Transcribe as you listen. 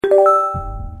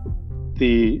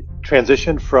The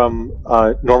transition from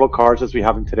normal cars as we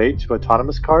have them today to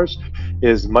autonomous cars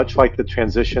is much like the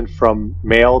transition from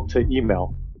mail to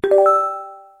email.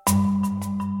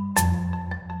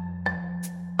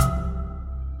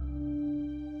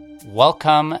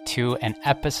 Welcome to an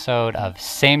episode of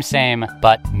Same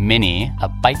But Mini, a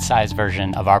bite-sized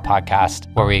version of our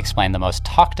podcast where we explain the most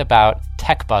talked about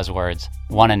tech buzzwords,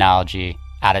 one analogy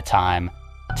at a time.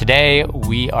 Today,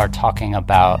 we are talking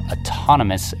about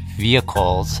autonomous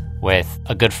vehicles with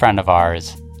a good friend of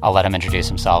ours. I'll let him introduce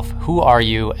himself. Who are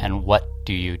you and what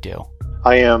do you do?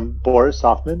 I am Boris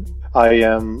Hoffman. I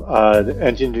am the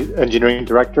engineering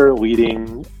director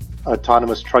leading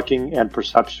autonomous trucking and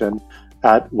perception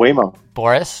at Waymo.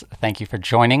 Boris, thank you for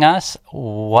joining us.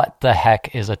 What the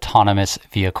heck is autonomous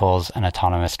vehicles and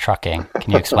autonomous trucking?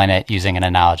 Can you explain it using an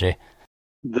analogy?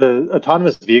 The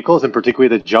autonomous vehicles, and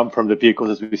particularly the jump from the vehicles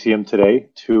as we see them today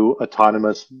to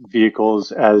autonomous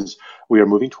vehicles as we are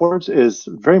moving towards, is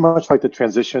very much like the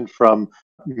transition from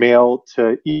mail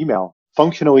to email.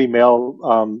 Functionally,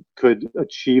 mail could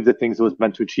achieve the things it was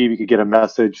meant to achieve. You could get a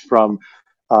message from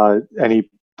any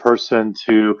person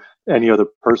to any other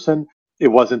person. It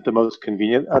wasn't the most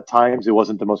convenient at times. It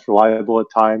wasn't the most reliable at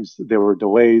times. There were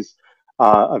delays,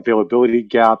 availability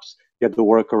gaps. You had to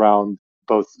work around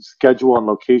both schedule and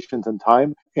locations and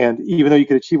time. And even though you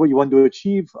could achieve what you wanted to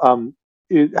achieve,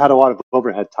 it had a lot of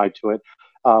overhead tied to it.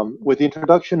 With the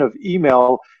introduction of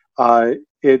email,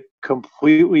 it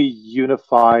completely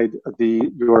unified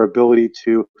your ability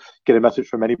to get a message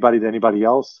from anybody to anybody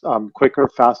else quicker,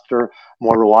 faster,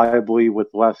 more reliably with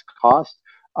less cost,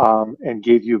 and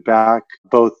gave you back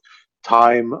both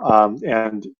time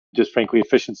and just frankly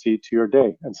efficiency to your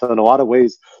day. And so in a lot of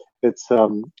ways, it's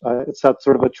that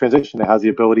sort of a transition that has the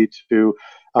ability to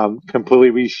completely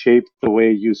reshape the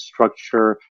way you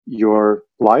structure your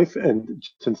life. And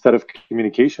instead of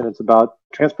communication, it's about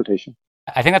transportation.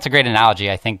 I think that's a great analogy.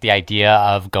 I think the idea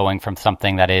of going from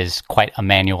something that is quite a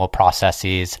manual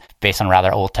processes based on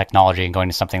rather old technology and going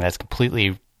to something that's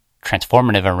completely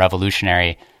transformative and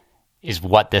revolutionary is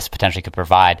what this potentially could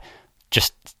provide.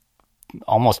 Just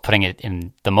almost putting it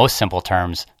in the most simple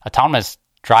terms, autonomous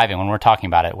driving, when we're talking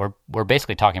about it, we're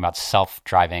basically talking about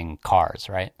self-driving cars,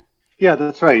 right? Yeah,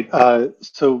 that's right.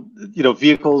 So,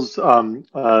 vehicles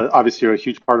obviously are a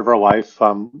huge part of our life.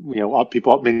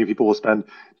 Many people will spend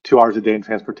 2 hours a day in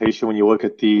transportation. When you look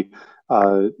at the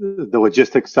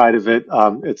logistics side of it,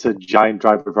 it's a giant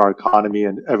driver of our economy,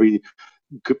 and every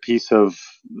piece of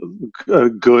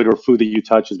good or food that you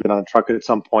touch has been on a truck at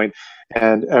some point,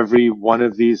 and every one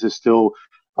of these is still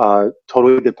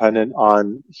totally dependent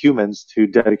on humans to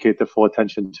dedicate their full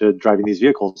attention to driving these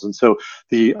vehicles. And so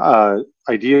the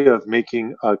idea of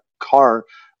making a car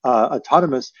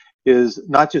autonomous is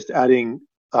not just adding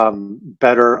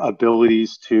better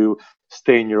abilities to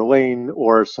stay in your lane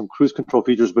or some cruise control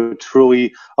features, but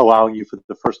truly allowing you for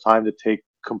the first time to take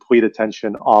complete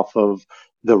attention off of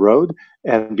the road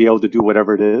and be able to do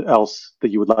whatever else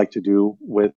that you would like to do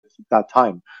with that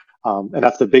time. And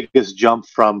that's the biggest jump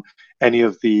from any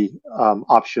of the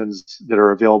options that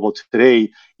are available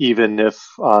today, even if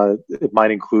it might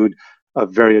include a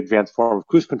very advanced form of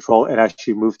cruise control, and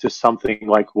actually move to something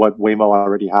like what Waymo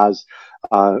already has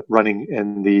running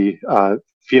in the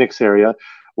Phoenix area,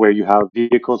 where you have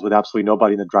vehicles with absolutely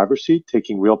nobody in the driver's seat,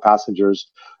 taking real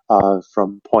passengers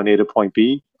from point A to point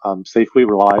B safely,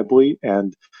 reliably,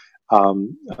 and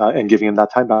giving them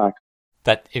that time back.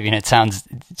 It sounds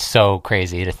so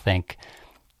crazy to think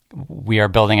we are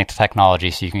building a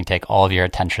technology so you can take all of your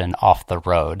attention off the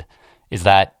road. Is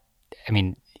that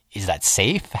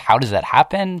safe? How does that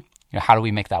happen? How do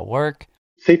we make that work?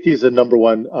 Safety is the number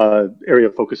one area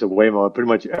of focus of Waymo. Pretty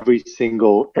much every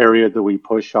single area that we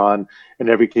push on and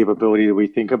every capability that we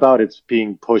think about, it's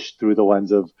being pushed through the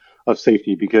lens of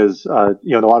safety, because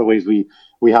in a lot of ways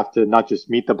we have to not just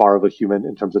meet the bar of a human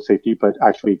in terms of safety, but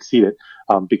actually exceed it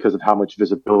because of how much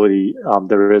visibility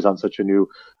there is on such a new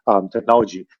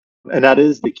technology. And that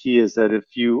is the key, is that if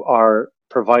you are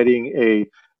providing a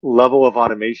level of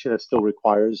automation that still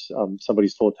requires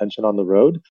somebody's full attention on the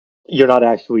road, you're not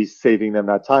actually saving them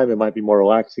that time. It might be more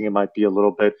relaxing. It might be a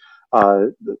little bit,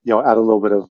 add a little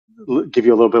bit of, give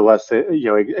you a little bit less,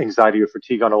 anxiety or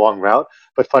fatigue on a long route.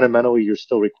 But fundamentally, you're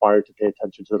still required to pay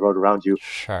attention to the road around you.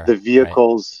 Sure. The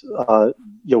vehicles, right.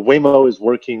 Waymo is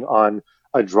working on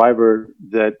a driver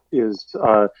that is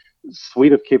a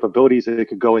suite of capabilities that it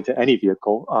could go into any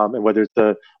vehicle. And whether it's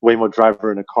a Waymo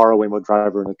driver in a car, a Waymo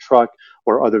driver in a truck,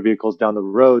 or other vehicles down the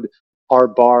road, our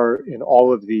bar in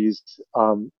all of these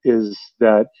is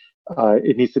that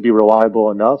it needs to be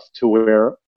reliable enough to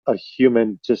where a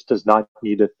human just does not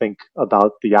need to think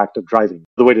about the act of driving.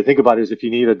 The way to think about it is if you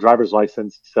need a driver's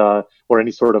license or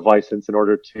any sort of license in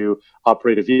order to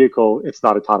operate a vehicle, it's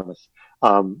not autonomous.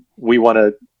 We want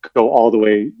to go all the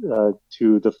way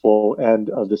to the full end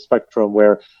of the spectrum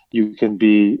where you can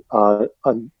be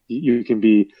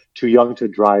too young to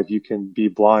drive, you can be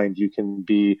blind, you can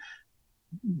be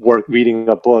reading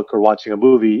a book or watching a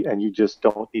movie, and you just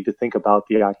don't need to think about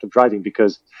the act of driving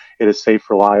because it is safe,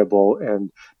 reliable, and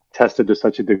tested to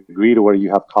such a degree to where you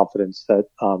have confidence that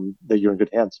that you're in good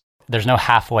hands. There's no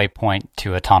halfway point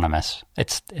to autonomous.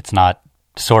 It's not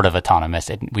sort of autonomous.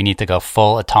 We need to go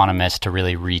full autonomous to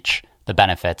really reach the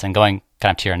benefits. And going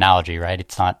kind of to your analogy, right?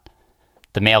 It's not,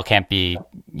 the mail can't be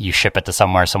you ship it to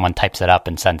somewhere, someone types it up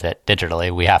and sends it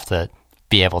digitally. We have to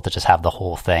be able to just have the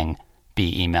whole thing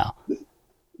be email.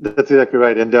 That's exactly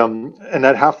right. And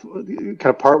that half kind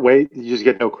of part way, you just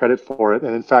get no credit for it.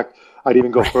 And in fact, I'd even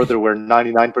go further where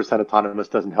 99% autonomous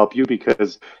doesn't help you,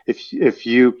 because if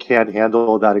you can't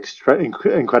handle that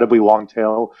incredibly long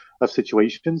tail of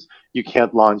situations, you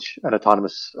can't launch an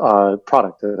autonomous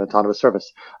product, an autonomous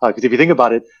service. Because if you think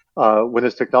about it, when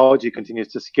this technology continues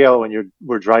to scale and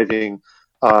we're driving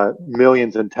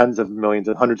millions and tens of millions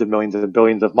and hundreds of millions and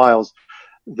billions of miles,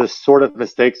 the sort of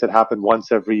mistakes that happen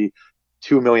once every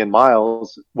 2 million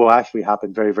miles will actually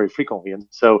happen very, very frequently. And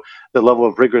so the level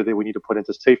of rigor that we need to put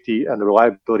into safety and the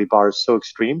reliability bar is so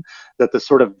extreme that the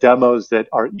sort of demos that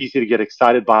are easy to get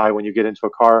excited by when you get into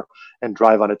a car and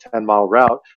drive on a 10-mile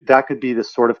route, that could be the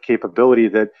sort of capability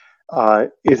that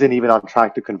isn't even on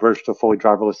track to converge to a fully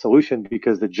driverless solution,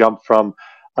 because the jump from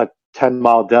a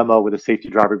 10-mile demo with a safety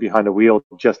driver behind the wheel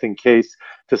just in case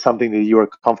to something that you are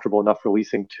comfortable enough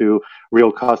releasing to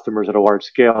real customers at a large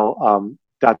scale,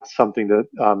 that's something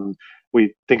that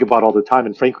we think about all the time,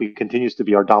 and frankly continues to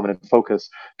be our dominant focus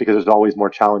because there's always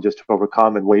more challenges to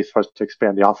overcome and ways for us to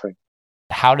expand the offering.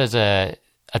 How does a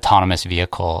autonomous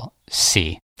vehicle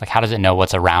see? Like, how does it know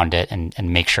what's around it and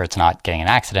make sure it's not getting in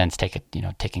accidents,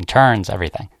 taking turns,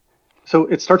 everything? So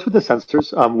it starts with the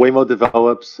sensors. Waymo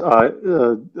develops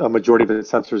a majority of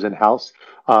its sensors in-house.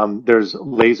 There's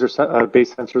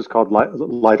laser-based sensors called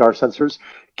LiDAR sensors,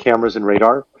 cameras, and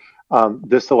radar.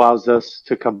 This allows us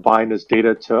to combine this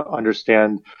data to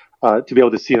understand, to be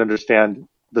able to see and understand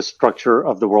the structure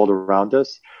of the world around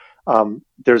us.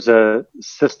 There's a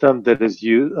system that is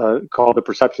used called the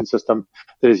perception system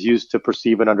that is used to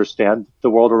perceive and understand the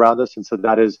world around us. And so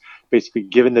that is basically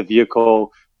giving the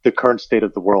vehicle the current state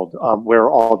of the world, where are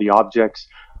all the objects,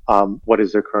 what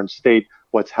is their current state,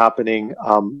 what's happening,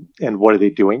 and what are they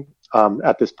doing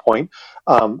at this point.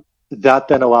 That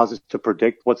then allows us to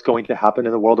predict what's going to happen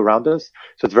in the world around us.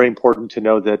 So it's very important to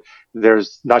know that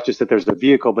there's not just that there's a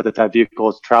vehicle, but that vehicle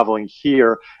is traveling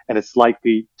here and it's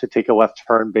likely to take a left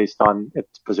turn based on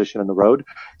its position in the road.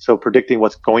 So predicting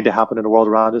what's going to happen in the world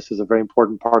around us is a very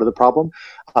important part of the problem.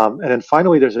 And then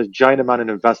finally, there's a giant amount of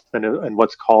investment in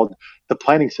what's called the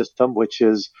planning system, which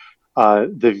is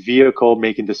the vehicle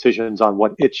making decisions on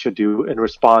what it should do in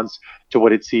response to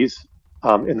what it sees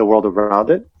in the world around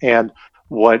it, and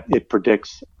what it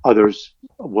predicts others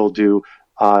will do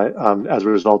as a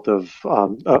result of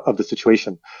the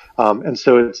situation. And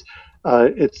so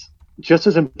it's just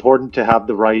as important to have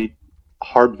the right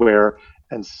hardware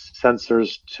and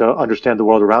sensors to understand the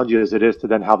world around you as it is to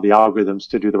then have the algorithms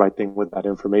to do the right thing with that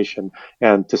information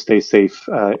and to stay safe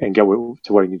and get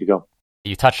to where you need to go.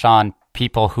 You touched on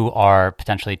people who are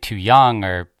potentially too young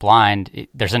or blind.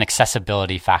 There's an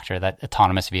accessibility factor that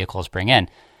autonomous vehicles bring in.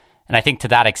 And I think to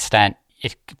that extent,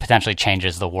 it potentially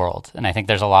changes the world. And I think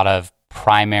there's a lot of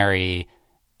primary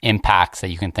impacts that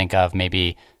you can think of.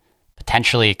 Maybe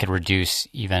potentially it could reduce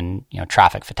even,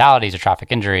 traffic fatalities or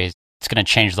traffic injuries. It's going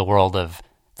to change the world of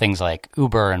things like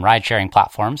Uber and ride-sharing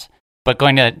platforms. But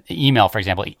going to email, for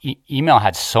example, email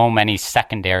had so many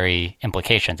secondary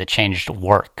implications. It changed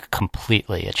work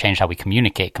completely. It changed how we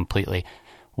communicate completely.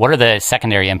 What are the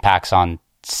secondary impacts on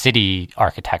city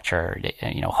architecture,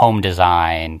 home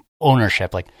design,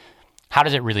 ownership? Like, how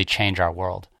does it really change our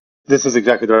world? This is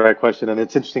exactly the right question. And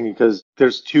it's interesting because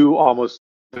there's two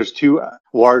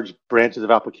large branches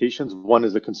of applications. One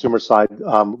is the consumer side,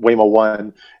 Waymo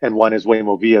One, and one is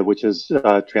Waymo Via, which is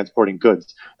transporting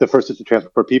goods. The first is to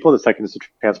transport people. The second is to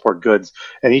transport goods.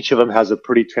 And each of them has a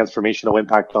pretty transformational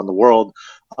impact on the world,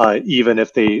 even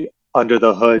if they, under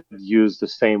the hood, use the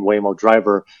same Waymo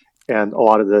driver and a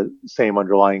lot of the same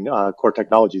underlying core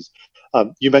technologies.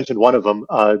 You mentioned one of them,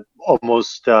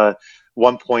 almost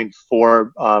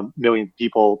 1.4 million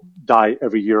people die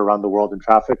every year around the world in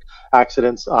traffic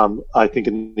accidents. I think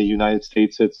in the United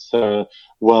States, it's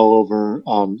well over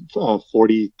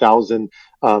 40,000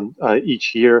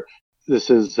 each year. This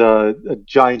is a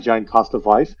giant cost of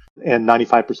life, and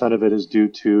 95% of it is due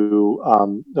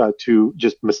to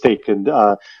just mistake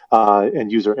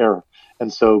and user error.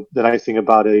 And so the nice thing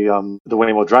about the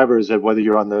Waymo driver is that whether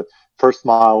you're on the first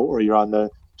mile or you're on the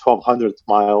 1200th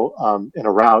mile in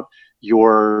a route,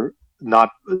 you're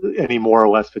not any more or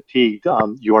less fatigued.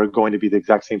 You are going to be the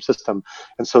exact same system.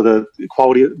 And so the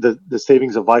quality, the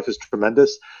savings of life is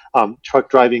tremendous. Truck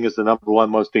driving is the number one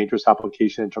most dangerous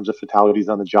application in terms of fatalities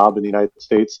on the job in the United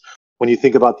States. When you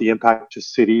think about the impact to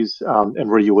cities and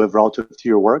where you live relative to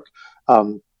your work,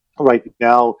 right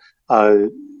now,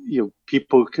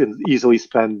 people can easily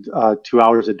spend 2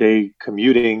 hours a day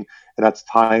commuting, and that's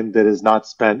time that is not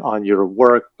spent on your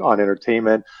work, on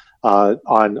entertainment,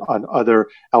 on other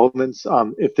elements.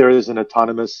 If there is an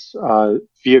autonomous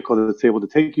vehicle that's able to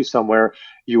take you somewhere,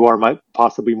 you are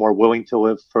possibly more willing to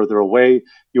live further away.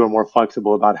 You are more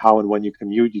flexible about how and when you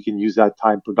commute. You can use that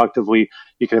time productively.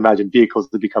 You can imagine vehicles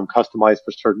that become customized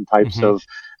for certain types of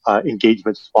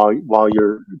engagements while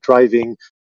you're driving.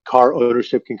 Car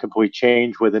ownership can completely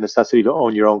change, where the necessity to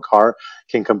own your own car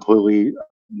can completely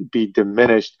be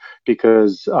diminished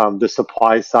because the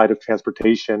supply side of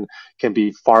transportation can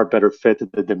be far better fit to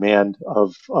the demand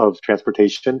of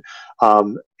transportation,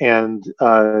 and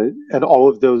all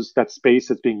of that space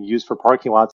that's being used for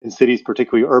parking lots in cities,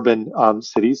 particularly urban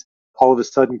cities, all of a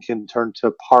sudden can turn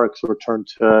to parks or turn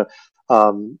to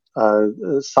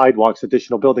sidewalks,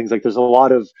 additional buildings. Like there's a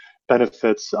lot of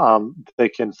benefits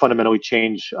that can fundamentally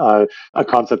change a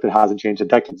concept that hasn't changed in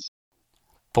decades.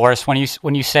 Boris, when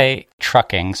you say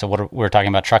trucking, so what we're talking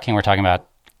about trucking, we're talking about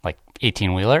like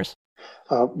 18-wheelers?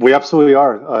 We absolutely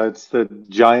are. It's the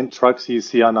giant trucks you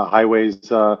see on the highways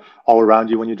all around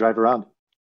you when you drive around.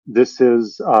 This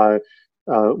is one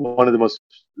of the most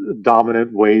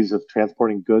dominant ways of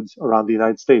transporting goods around the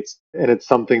United States. And it's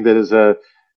something that is a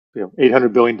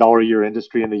 $800 billion a year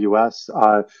industry in the U.S.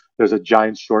 There's a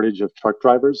giant shortage of truck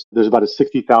drivers. There's about a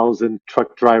 60,000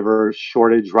 truck driver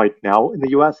shortage right now in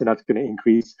the U.S., and that's going to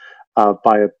increase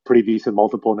by a pretty decent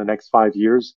multiple in the next 5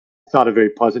 years. It's not a very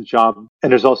pleasant job.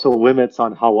 And there's also limits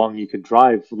on how long you can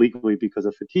drive legally because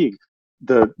of fatigue.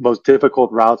 The most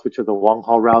difficult routes, which are the long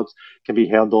haul routes, can be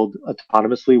handled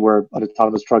autonomously, where an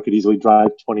autonomous truck could easily drive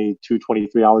 22,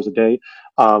 23 hours a day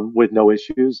with no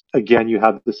issues. Again, you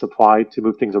have the supply to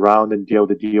move things around and be able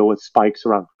to deal with spikes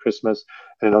around Christmas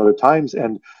and other times.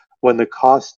 And when the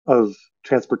cost of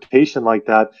transportation like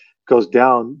that goes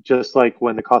down, just like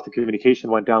when the cost of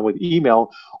communication went down with email,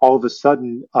 all of a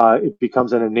sudden it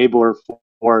becomes an enabler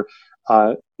for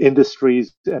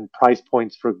industries and price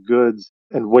points for goods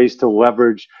and ways to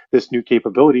leverage this new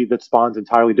capability that spawns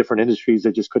entirely different industries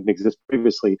that just couldn't exist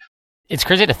previously. It's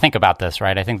crazy to think about this,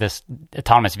 right? I think this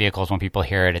autonomous vehicles, when people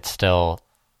hear it, it's still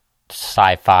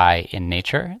sci-fi in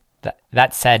nature.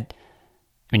 That said,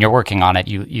 when you're working on it,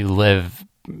 you live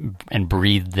and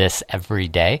breathe this every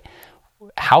day.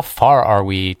 How far are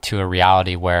we to a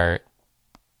reality where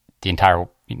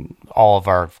all of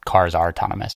our cars are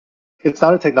autonomous? It's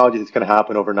not a technology that's going to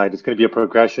happen overnight. It's going to be a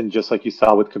progression, just like you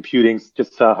saw with computing,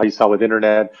 just how you saw with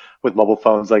internet, with mobile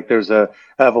phones. Like there's a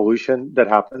evolution that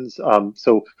happens.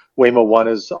 So Waymo One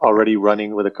is already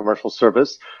running with a commercial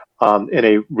service in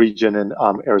a region in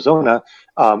Arizona.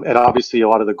 And obviously a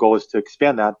lot of the goal is to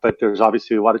expand that, but there's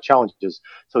obviously a lot of challenges.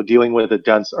 So dealing with a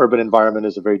dense urban environment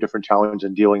is a very different challenge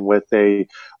than dealing with a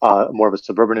more of a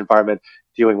suburban environment.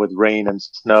 Dealing with rain and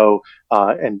snow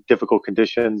and difficult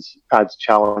conditions adds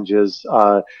challenges.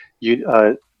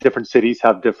 Different cities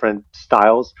have different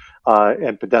styles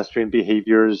and pedestrian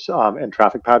behaviors and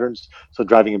traffic patterns. So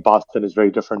driving in Boston is very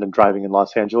different than driving in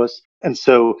Los Angeles. And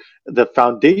so the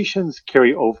foundations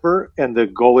carry over, and the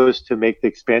goal is to make the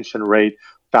expansion rate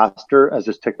faster as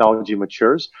this technology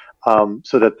matures,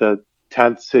 so that the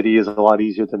 10th city is a lot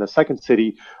easier than the second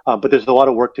city. But there's a lot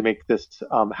of work to make this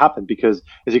happen, because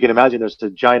as you can imagine, there's a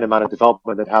giant amount of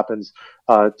development that happens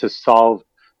to solve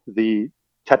the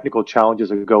technical challenges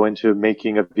that go into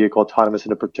making a vehicle autonomous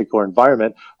in a particular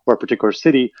environment or a particular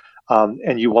city.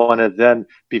 And you want to then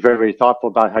be very, very thoughtful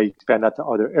about how you expand that to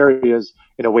other areas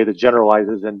in a way that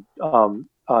generalizes and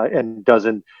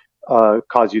doesn't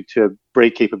cause you to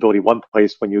break capability one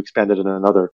place when you expand it in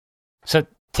another. So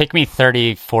take me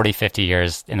 30, 40, 50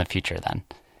 years in the future then.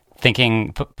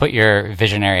 Thinking, put your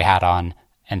visionary hat on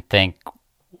and think,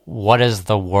 what does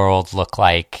the world look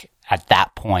like at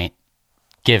that point,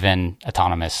 given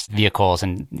autonomous vehicles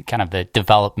and kind of the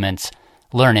developments,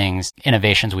 learnings,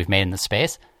 innovations we've made in the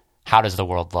space? How does the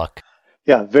world look?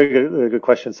 Yeah, very good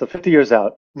question. So 50 years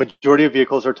out, majority of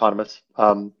vehicles are autonomous.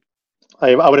 I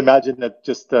would imagine that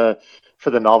just for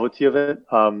the novelty of it.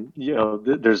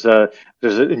 There's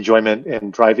an enjoyment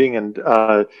in driving, and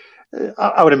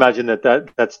I would imagine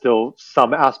that's still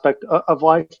some aspect of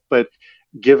life. But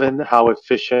given how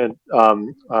efficient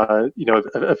autonomous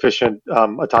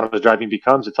driving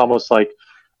becomes, it's almost like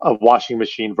a washing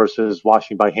machine versus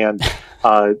washing by hand.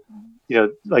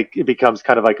 Like it becomes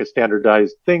kind of like a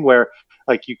standardized thing where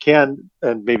like you can,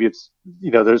 and maybe it's,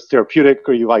 there's therapeutic,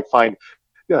 or you like find,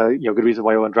 good reason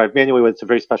why you want to drive manually when it's a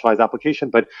very specialized application,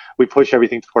 but we push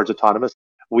everything towards autonomous.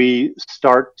 We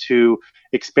start to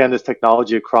expand this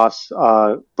technology across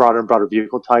broader and broader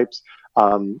vehicle types.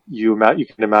 You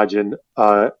can imagine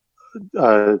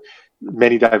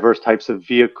many diverse types of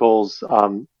vehicles,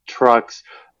 trucks,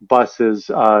 buses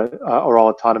are all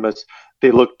autonomous.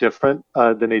 They look different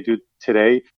than they do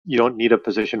today. You don't need a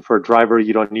position for a driver.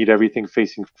 You don't need everything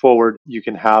facing forward. You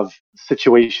can have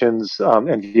situations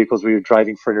and vehicles where you're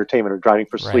driving for entertainment, or driving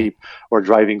for sleep, or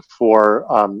driving for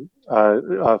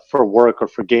work or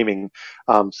for gaming.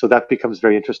 So that becomes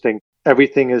very interesting.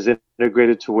 Everything is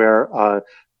integrated to where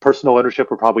personal ownership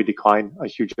will probably decline a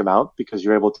huge amount, because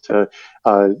you're able to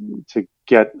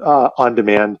get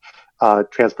on-demand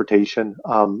transportation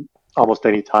almost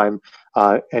anytime,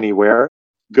 anywhere.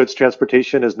 Goods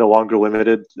transportation is no longer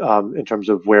limited in terms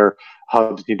of where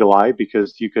hubs need to lie,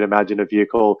 because you could imagine a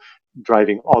vehicle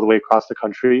driving all the way across the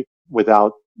country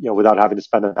without having to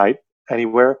spend a night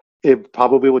anywhere. It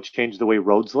probably will change the way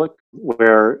roads look,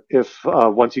 where if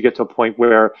once you get to a point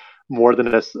where more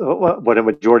than what a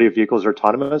majority of vehicles are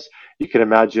autonomous, you can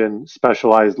imagine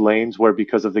specialized lanes where,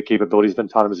 because of the capabilities of an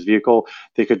autonomous vehicle,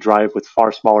 they could drive with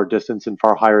far smaller distance and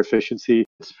far higher efficiency.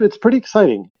 It's pretty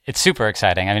exciting. It's super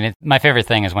exciting. I mean, my favorite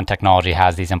thing is when technology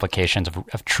has these implications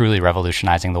of truly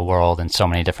revolutionizing the world in so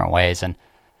many different ways. And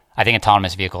I think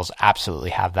autonomous vehicles absolutely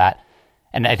have that.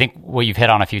 And I think what you've hit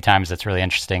on a few times that's really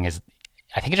interesting is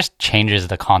I think it just changes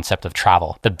the concept of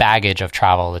travel, the baggage of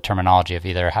travel, the terminology of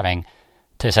either having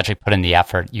to essentially put in the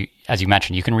effort. As you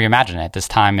mentioned, you can reimagine it. This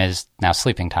time is now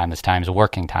sleeping time. This time is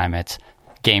working time. It's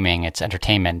gaming. It's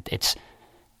entertainment. It's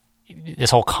this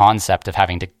whole concept of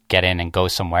having to get in and go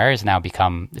somewhere is now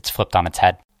it's flipped on its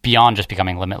head, beyond just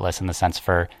becoming limitless in the sense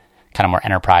for kind of more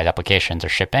enterprise applications or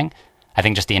shipping. I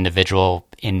think just the individual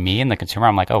in me and the consumer,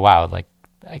 I'm like, oh, wow, like,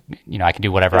 I can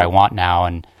do whatever I want now,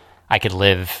 and I could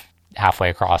live halfway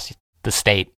across the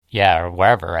state, or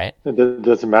wherever, right? It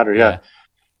doesn't matter, yeah.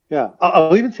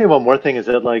 I'll even say one more thing is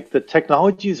that like the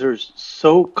technologies are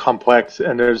so complex,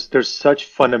 and there's such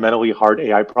fundamentally hard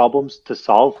AI problems to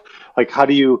solve. Like how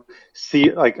do you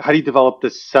develop the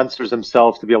sensors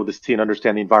themselves to be able to see and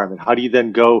understand the environment? How do you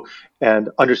then go and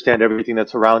understand everything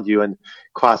that's around you and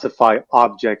classify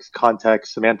objects,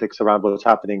 context, semantics around what's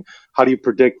happening? How do you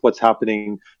predict what's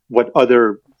happening, what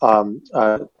other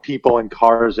people and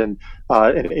cars and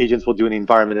agents will do in the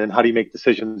environment, and how do you make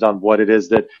decisions on what it is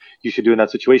that you should do in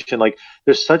that situation? Like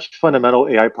there's such fundamental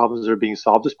AI problems that are being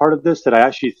solved as part of this that I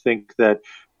actually think that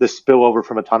the spillover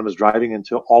from autonomous driving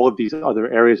into all of these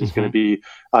other areas is going to be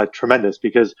tremendous,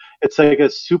 because it's like a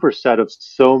superset of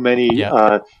so many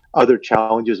other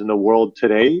challenges in the world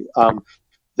today.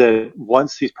 That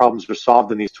once these problems are solved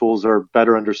and these tools are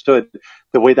better understood,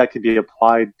 the way that can be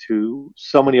applied to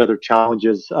so many other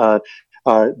challenges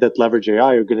that leverage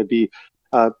AI are going to be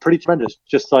pretty tremendous.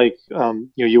 Just like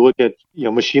you look at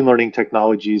machine learning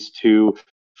technologies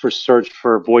for search,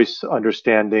 for voice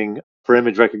understanding, for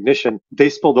image recognition, they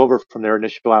spilled over from their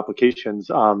initial applications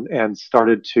and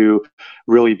started to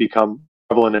really become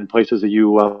prevalent in places that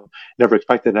you never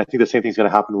expected. And I think the same thing's going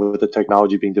to happen with the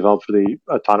technology being developed for the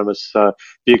autonomous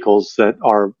vehicles that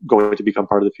are going to become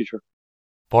part of the future.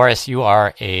 Boris, you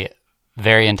are a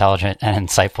very intelligent and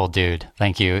insightful dude.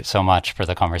 Thank you so much for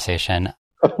the conversation.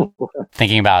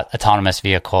 Thinking about autonomous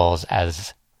vehicles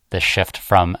as the shift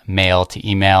from mail to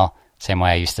email, same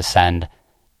way I used to send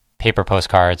paper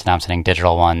postcards, now I'm sending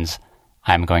digital ones.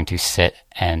 I'm going to sit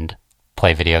and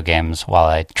play video games while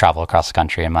I travel across the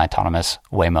country in my autonomous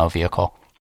Waymo vehicle.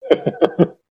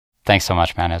 Thanks so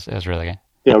much, man. It was really good.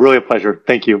 Yeah, really a pleasure.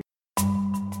 Thank you.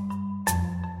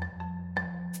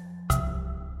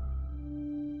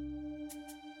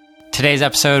 Today's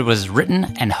episode was written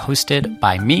and hosted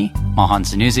by me, Mohan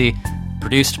Zanuzzi,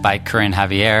 produced by Corinne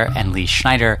Javier and Lee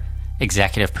Schneider,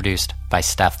 executive produced by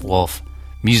Steph Wolf,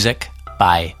 music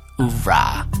by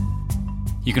Ouvra.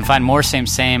 You can find more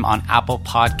Same on Apple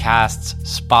Podcasts,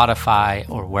 Spotify,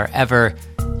 or wherever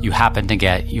you happen to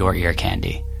get your ear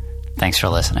candy. Thanks for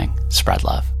listening. Spread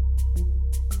love.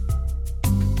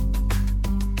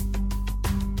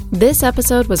 This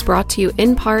episode was brought to you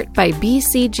in part by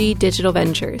BCG Digital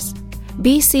Ventures.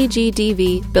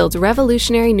 BCGDV builds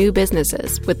revolutionary new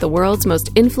businesses with the world's most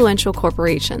influential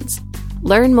corporations.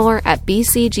 Learn more at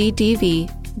bcgdv.com.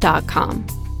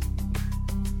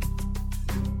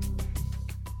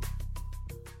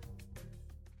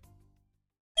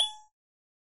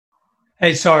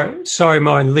 Hey, sorry,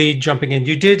 Moen, Lee jumping in.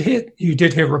 You did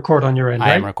hit record on your end,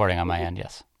 right? I am recording on my end,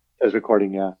 yes. I was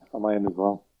recording, yeah, on my end as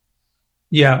well.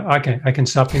 Yeah, okay. I can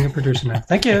stop being a producer now.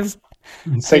 Thank you.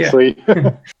 Thanks, Lee.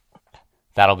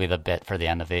 That'll be the bit for the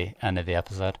end of the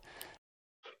episode.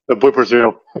 The blooper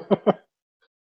reel.